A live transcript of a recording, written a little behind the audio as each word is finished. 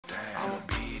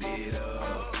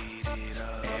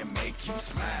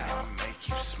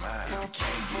you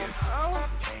can't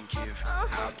give,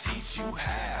 I'll teach you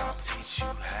how.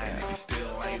 And if it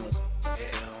still ain't,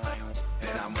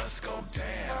 then I must go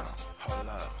down. Hold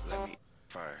up, let me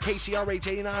first.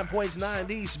 KCRH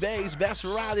 89.9 East Bay's best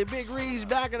variety. Big Reid's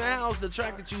back in the house. The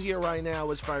track that you hear right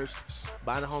now is First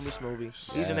by the homie Smoothie.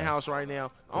 He's in the house right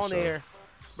now, on air.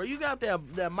 Bro, you got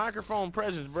that microphone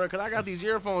presence, bro, because I got these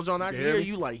earphones on. I can hear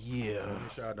you like, yeah.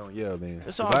 Make sure I don't yell then.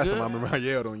 It's all last good. time I remember I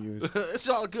yelled on you. It's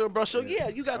all good, bro. So, yeah,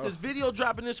 you got this video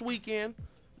dropping this weekend.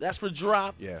 That's for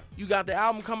drop. Yeah. You got the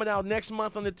album coming out next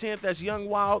month on the 10th. That's Young,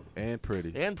 Wild, And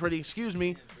pretty. Excuse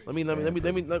me. Let me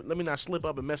not slip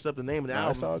up and mess up the name of the album.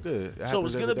 That's all good. So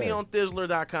it's gonna be on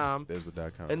Thizzler.com.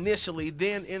 Thizzler.com. Initially,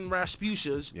 then in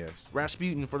Rasputin's. Yes.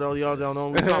 Rasputin, for those of y'all don't know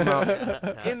what we're talking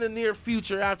about. In the near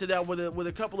future, after that, with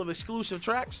a couple of exclusive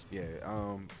tracks. Yeah.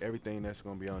 Everything that's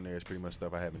gonna be on there is pretty much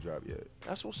stuff I haven't dropped yet.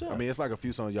 That's what's up. I mean, it's like a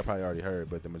few songs y'all probably already heard,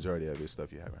 but the majority of it is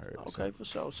stuff you haven't heard. Okay, for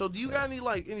sure. So do you got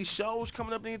any shows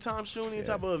coming up anytime soon? Any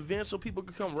type of events so people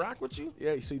can come rock with you?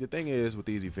 Yeah. You see, the thing is with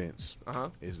these events,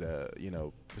 is that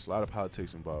there's a lot of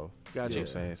politics involved. Gotcha. You know what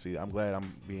I'm saying? See, I'm glad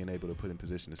I'm being able to put in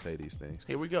position to say these things.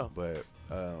 Here we go. But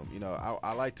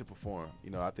I like to perform.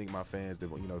 I think my fans,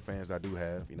 fans I do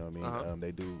have,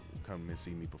 they do come and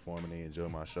see me perform and they enjoy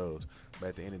my shows. But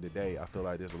at the end of the day, I feel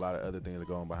like there's a lot of other things that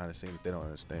go on behind the scenes that they don't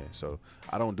understand. So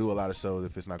I don't do a lot of shows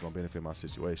if it's not going to benefit my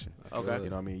situation. Okay. You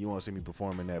know what I mean? You want to see me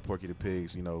performing at Porky the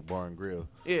Pig's, bar and grill.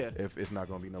 Yeah. If it's not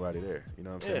going to be nobody there. You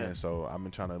know what I'm Yeah. saying? So I've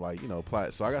been trying to apply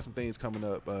it. So I got some things coming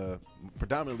up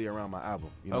predominantly around my album.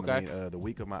 You know what I mean? The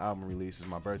week of my album release is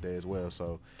my birthday as well.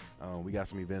 So we got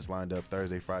some events lined up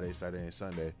Thursday, Friday, Saturday, and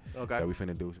Sunday. Okay. That we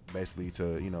finna do basically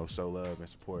to, show love and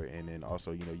support. And then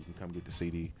also, you can come get the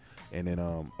CD. And then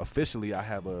officially I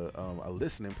have a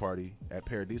listening party at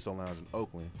Paradiso Lounge in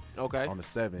Oakland. Okay. On the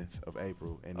 7th of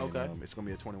April. And then it's gonna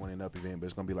be a 21 and up event, but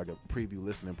it's gonna be like a preview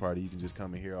listening party. You can just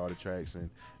come and hear all the tracks and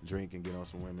drink and get on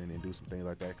some women and do some things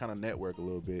like that. Kind of network a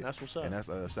little bit. That's what's up. And that's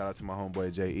shout out to my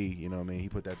homeboy J.E. You know what I mean? He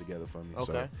put that together for me. Okay.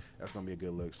 So that's gonna be a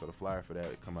good look. So the flyer for that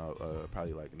will come out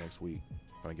probably like next week.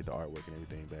 Trying to get the artwork and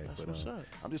everything back. That's but what's up.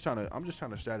 I'm just trying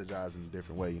to strategize in a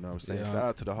different way. You know what I'm saying? Yeah. Shout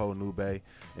out to the whole New Bay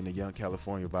and the young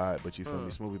California vibe. But you feel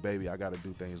me, Smoothie baby? I gotta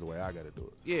do things the way I gotta do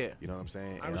it. Yeah. You know what I'm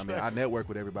saying? I And respect I it. network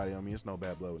with everybody. It's no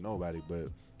bad blood with nobody, but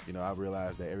I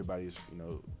realize that everybody's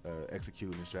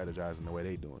executing and strategizing the way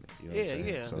they doing it. You know what I'm saying?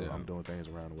 Yeah. So Yeah. I'm doing things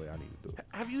around the way I need to do it.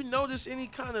 Have you noticed any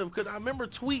kind of, because I remember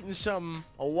tweeting something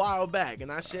a while back,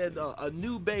 and I said a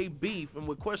New Bay beef, and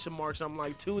with question marks, I'm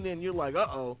like, tune in. You're like,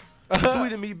 uh-oh. You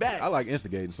tweeted me back. I like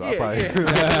instigating, so Yeah, I probably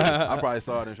yeah. I probably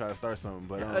saw it and tried to start something.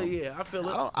 But Yeah, I feel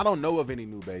it. I don't know of any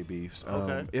New Bay beefs.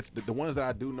 Okay. If the ones that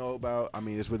I do know about,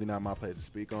 it's really not my place to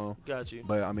speak on. Got you.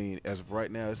 But as of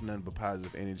right now, it's nothing but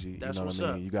positive energy. That's you know what's what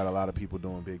I mean? up. You got a lot of people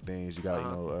doing big things. You got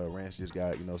Ranch just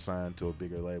got signed to a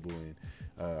bigger label, and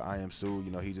I Am Sue.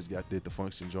 He just did the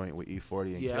Function joint with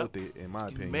E40 and killed it, in my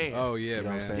opinion. Man. Oh yeah, You know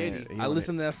man. what I'm saying? Did He I on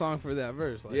listened to that song for that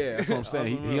verse. Like, yeah, that's what I'm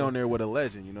saying. He on there with a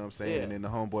legend, you know what I'm saying? Yeah. And then the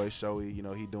homeboy Shoei,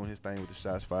 he doing his thing with the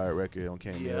Shots Fired record on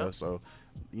Cameo. Yeah. So,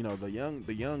 the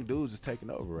young dudes is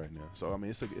taking over right now. So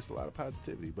it's a lot of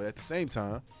positivity. But at the same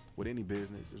time, with any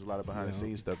business, there's a lot of behind the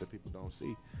scenes stuff that people don't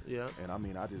see. Yeah.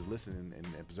 And I just listen and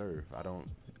observe. I don't.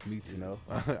 Me too.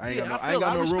 I ain't I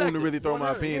got no respect room to it. really throw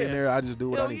my 100, opinion in yeah. there. I just do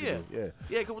what Hell I need to do. Yeah.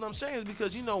 Yeah, because what I'm saying is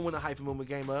because when the hyphen movement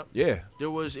came up, Yeah. it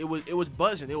was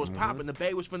buzzing, it was popping, the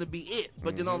Bay was finna be it.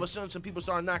 But then all of a sudden some people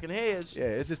started knocking heads, Yeah.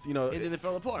 It's just and then it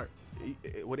fell apart.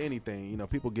 with anything,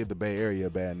 people give the Bay Area a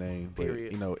bad name, but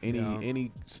Period.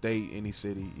 any state, any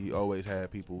city, you always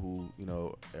have people who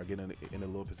are getting in a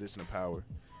little position of power,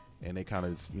 and they kind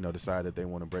of decide that they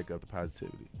want to break up the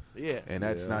positivity. Yeah. And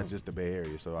that's not just the Bay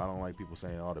Area. So I don't like people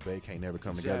saying, "Oh, the Bay can't never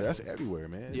come together." That's everywhere,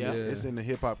 man. Yeah. It's in the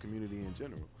hip hop community in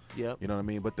general. Yep. You know what I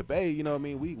mean? But the Bay, you know what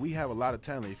I mean? We have a lot of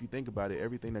talent. If you think about it,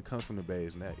 everything that comes from the Bay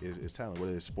is talent,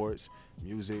 whether it's sports,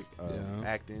 music,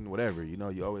 acting, whatever.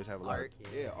 You always have a lot Art.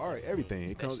 of art, everything.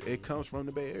 It comes from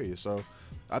the Bay Area. So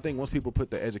I think once people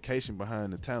put the education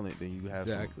behind the talent, then you have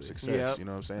some success. Yep. You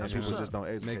know what I'm saying? That's People what's just don't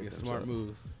educate Making smart themselves.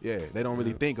 moves. Yeah, they don't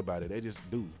really think about it. They just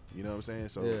do. You know what I'm saying?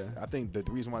 So Yeah. I think that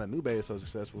the reason why the New Bay is so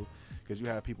successful, because you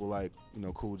have people like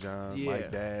Cool John, Yeah.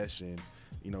 Mike Dash, and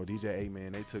DJ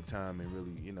A-Man. They took time and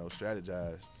really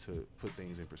strategized to put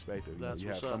things in perspective. You That's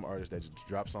have what's some up. artists that just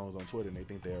drop songs on Twitter and they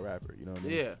think they're a rapper. You know what I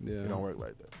mean? Yeah. Yeah. It don't work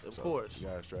like that. Of So course. you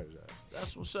gotta strategize.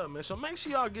 That's what's up, man. So make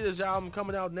sure y'all get his album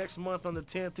coming out next month on the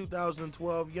 10th,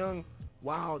 2012. Young,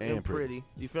 Wild, and Pretty.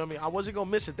 You feel me? I wasn't gonna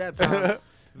miss it that time.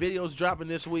 Videos dropping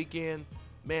this weekend.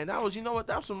 Man, that was,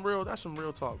 that's some real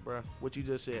talk, bro. What you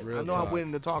just said. Real I know I talk. went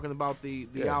into talking about the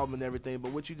album and everything,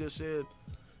 but what you just said,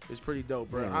 is pretty dope,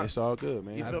 bro. Man, it's all good,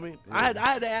 man. You feel me? Yeah.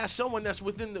 I had to ask someone that's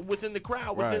within the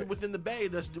crowd, within the Bay,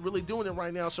 that's really doing it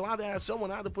right now. So I had to ask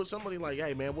someone. I had to put somebody like,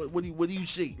 hey, man, what do you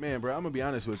see? Man, bro, I'm gonna be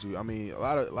honest with you. I mean, a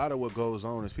lot of what goes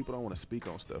on is people don't want to speak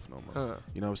on stuff no more.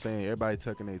 You know what I'm saying? Everybody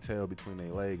tucking their tail between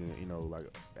their leg and, you know, like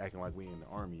acting like we in the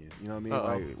army. You know what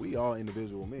I mean? Like, we all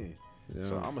individual men. Yeah.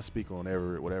 So I'm gonna speak on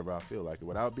whatever I feel like,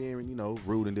 without being, you know,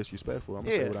 rude and disrespectful. I'm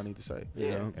gonna say what I need to say.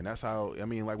 Yeah. And that's how, I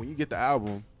mean, like, when you get the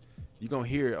album, you're gonna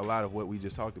hear a lot of what we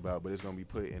just talked about, but it's gonna be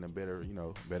put in a better, you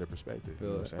know, better perspective. You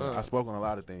know what I'm saying? I spoke on a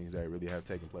lot of things that really have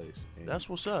taken place. That's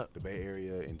what's up. The Bay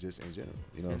Area and just in general.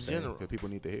 You know what I'm saying? Because people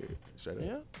need to hear it. Straight up.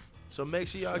 Yeah. So make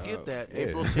sure y'all get that.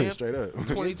 April 10th, straight up.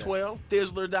 2012.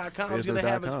 Thizzler.com is gonna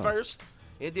have it first.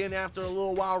 And then after a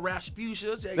little while,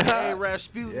 Rasputia, aka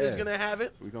Rasputin, is gonna have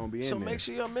it. We're gonna be in so there. make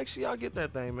sure y'all get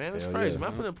that thing, man. It's crazy, man.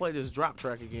 I'm gonna play this drop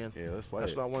track again. Yeah, let's play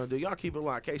That's it. what I want to do. Y'all keep it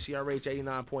locked. KCRH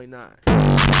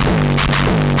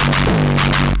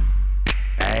 89.9.